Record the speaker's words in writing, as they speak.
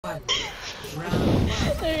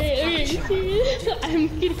Okay, serious? I'm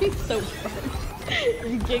getting so fun.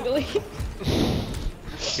 I'm giggling.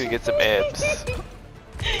 Gonna get some abs.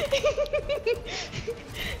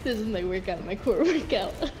 This is my workout, my core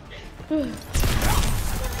workout. Name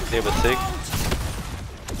a sig.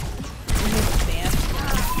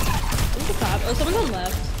 Who's the top? Oh, someone's on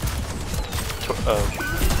left.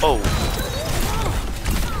 Oh.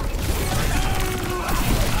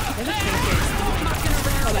 There's a tank here.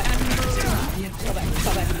 Fall back. Fall back.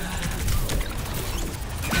 Fall back.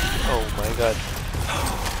 Oh my god.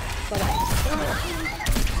 Fall back.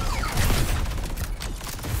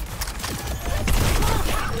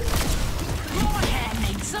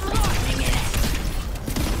 Some lightning in it.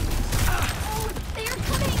 They are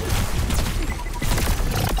coming.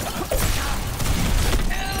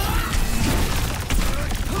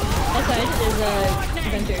 Outside is a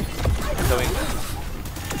adventure. Coming.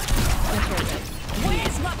 That's where it is.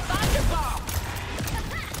 Where's my thunderball?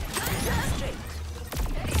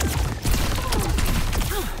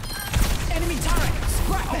 Enemy turret.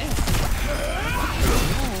 Scrap it.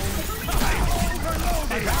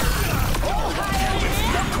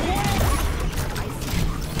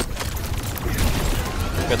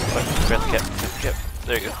 Grab the cap.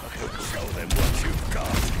 There you go. Okay, cool. Show them what you've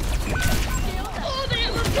got. Oh, they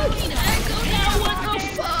have a fucking echo now. What the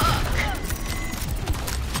fuck?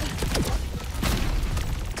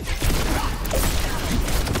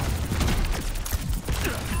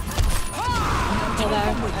 Hold on,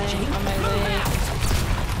 I'm on my way.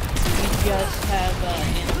 We just have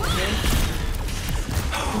Anna.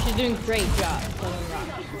 She's doing a great job. Pulling rock.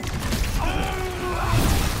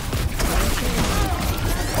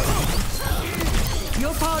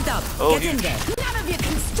 You're powered up. Oh, Get in there. None of you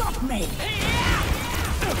can stop me. You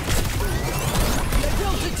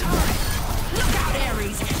built a turret. Look out,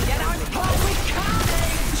 Ares. Get on par with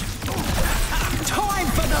carnage. Time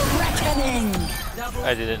for the reckoning. I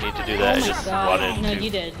didn't need to do that. I just wanted No, to. you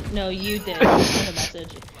did. No, you did. Send a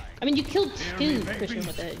message. I mean, you killed two Christian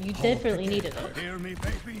with it. You definitely needed it. Hear me,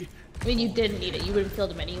 baby? I mean, you didn't need it. You would have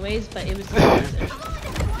killed him anyways, but it was a message.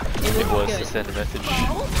 It was good. to send a message.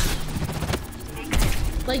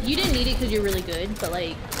 Like, you didn't need it because you're really good, but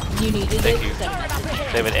like, you needed it Thank to you. send a message.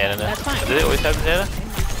 They have an Anna now. That's fine. Did they always have an Anna?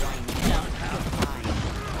 No.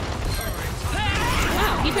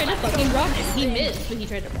 Wow, he tried to fucking rock me. He missed, but he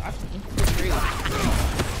tried to rock me. It's rude.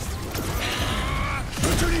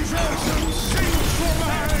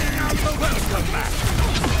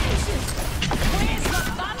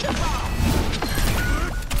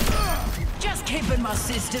 Just keeping my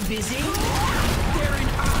sister busy. They're in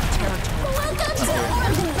our territory.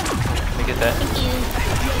 Let me get that.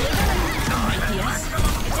 Yes.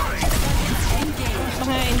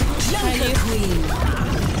 Behind you. Queen.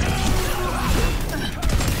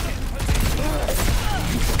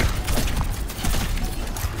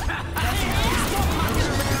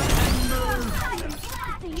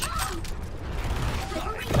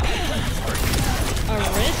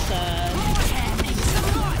 Arissa.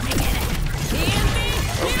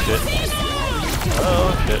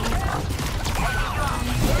 Oh shit.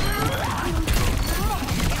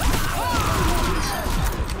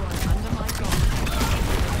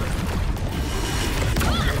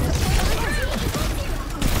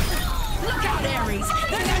 Look out, Ares.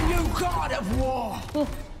 They're the new god of war.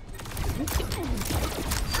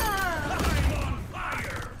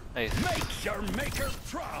 Nice. Make your maker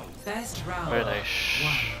proud. First round. Very nice.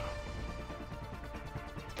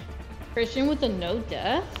 Christian with a no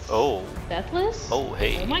death? Oh. Deathless? Oh,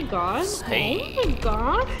 hey. Oh my god. Hey. Oh my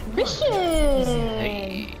god. Christian!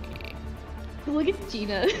 Hey. Look at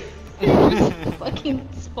Gina. Fucking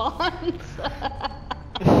spawns.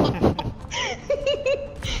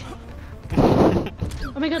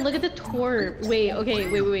 Oh my god, look at the torp. Wait, okay,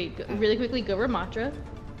 wait. Really quickly, go Ramatra.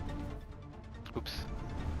 Oops.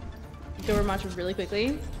 Go Ramatra really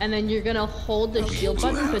quickly. And then you're gonna hold the shield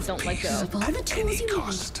button, but don't let go. Any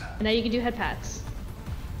cost. And now you can do head pats.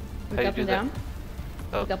 How Look do you up do and that? down.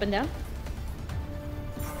 Oh. Look up and down.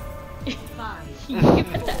 You give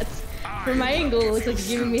head pats. From my angle, it looks like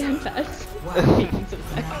you're giving me head pats.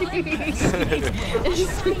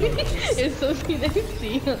 It's something I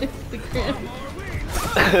see on Instagram.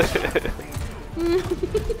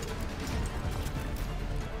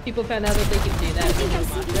 People found out that they could do that with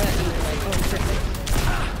Ramatra, and they were like, oh,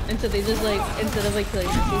 perfect. And so they just like, instead of like killing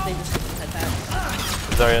monkeys, they just give them head pats.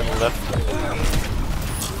 Zarya on the left.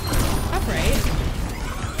 Up right.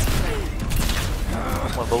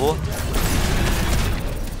 One bubble.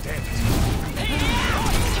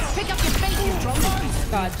 Pick up your face, you drone.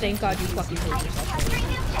 God, thank God you fucking saved yourself.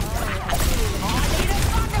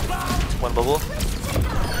 One bubble.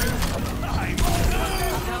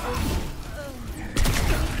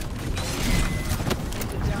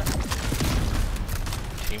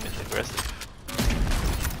 Team is aggressive.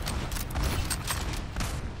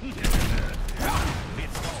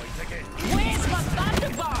 Where's my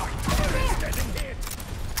thunderbolt?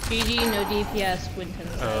 GG, no DPS, Winton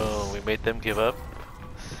says. Oh, we made them give up.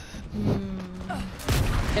 They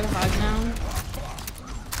have a hog now.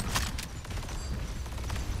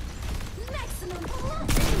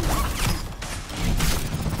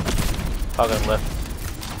 Hog on left.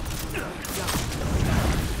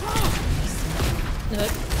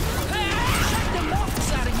 Hook. Shut the mocks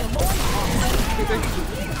out of your loincloth.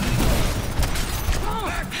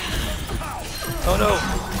 Oh no!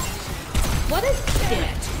 What is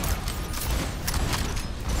that?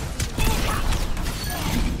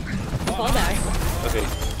 Fall back. Okay.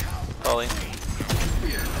 Falling.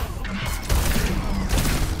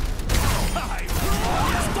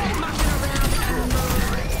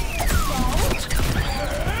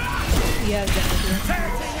 Yeah, definitely.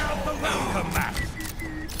 Tearing out the welcome mat.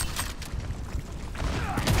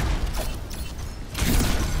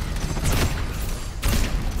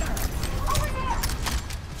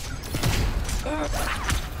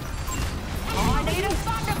 I need a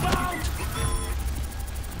thunderbolt.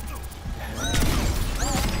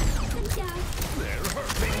 They're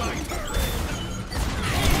hurting my turret.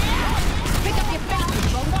 Pick up your feet,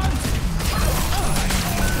 Bongo.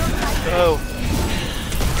 Oh!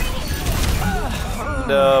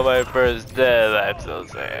 No, my bird's dead. I'm so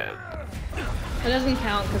sad. That doesn't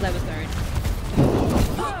count because I was third.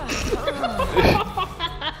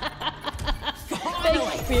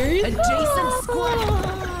 Experience? Adjacent squad.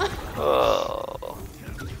 Oh.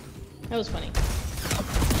 That was funny.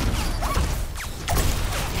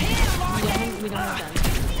 We don't have them.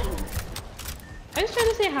 I was trying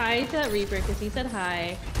to say hi to that Reaper because he said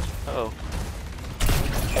hi. Oh.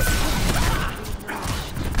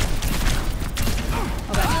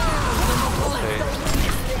 Okay.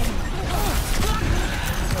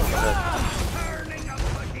 Turning up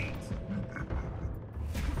the heat.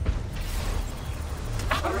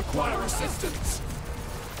 I require assistance.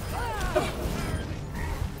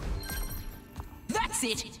 That's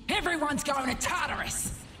it. Everyone's going to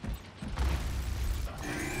Tartarus.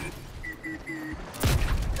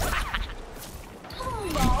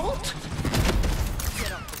 Bolt.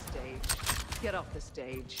 Get off the stage. Get off the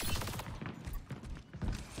stage.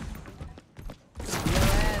 Your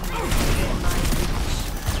end is within my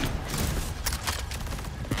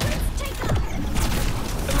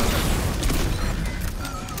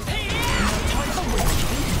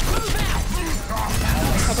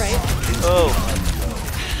Upright. Oh.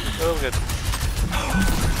 Oh, good.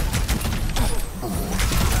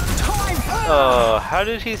 Oh, how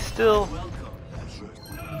did he still?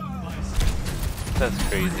 That's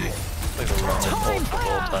crazy. Like the longest ult of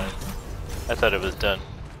all time. I thought it was done.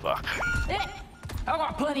 Fuck. I've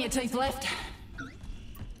got plenty of teeth left.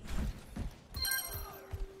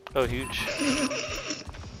 Oh, huge.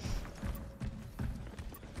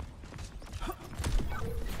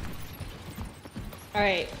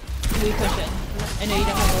 Alright, we push it. I know you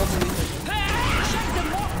don't have ult, but we push it. Shake the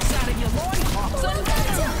mocks out of your loincloths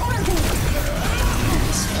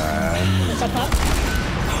What's up, Pup?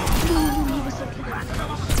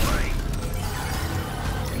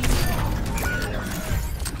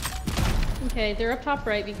 Okay, they're up top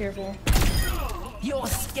right, be careful. You're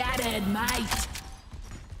scattered, mate.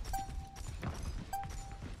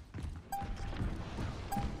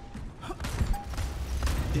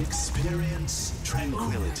 Experience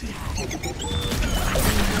tranquility.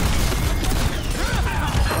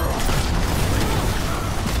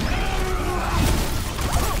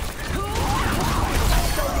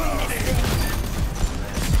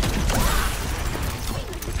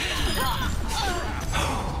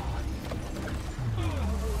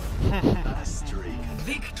 Mastery.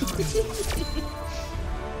 Victory.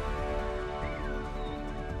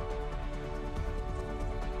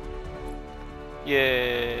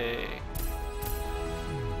 Yay.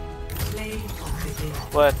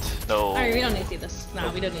 What? No. Alright, we don't need to see this.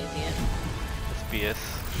 Nah, we don't need to see it. It's BS.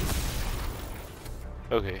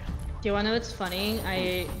 Okay. Do you wanna know what's funny?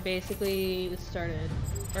 I basically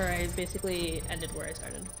ended where I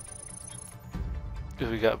started.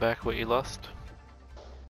 We got back what you lost?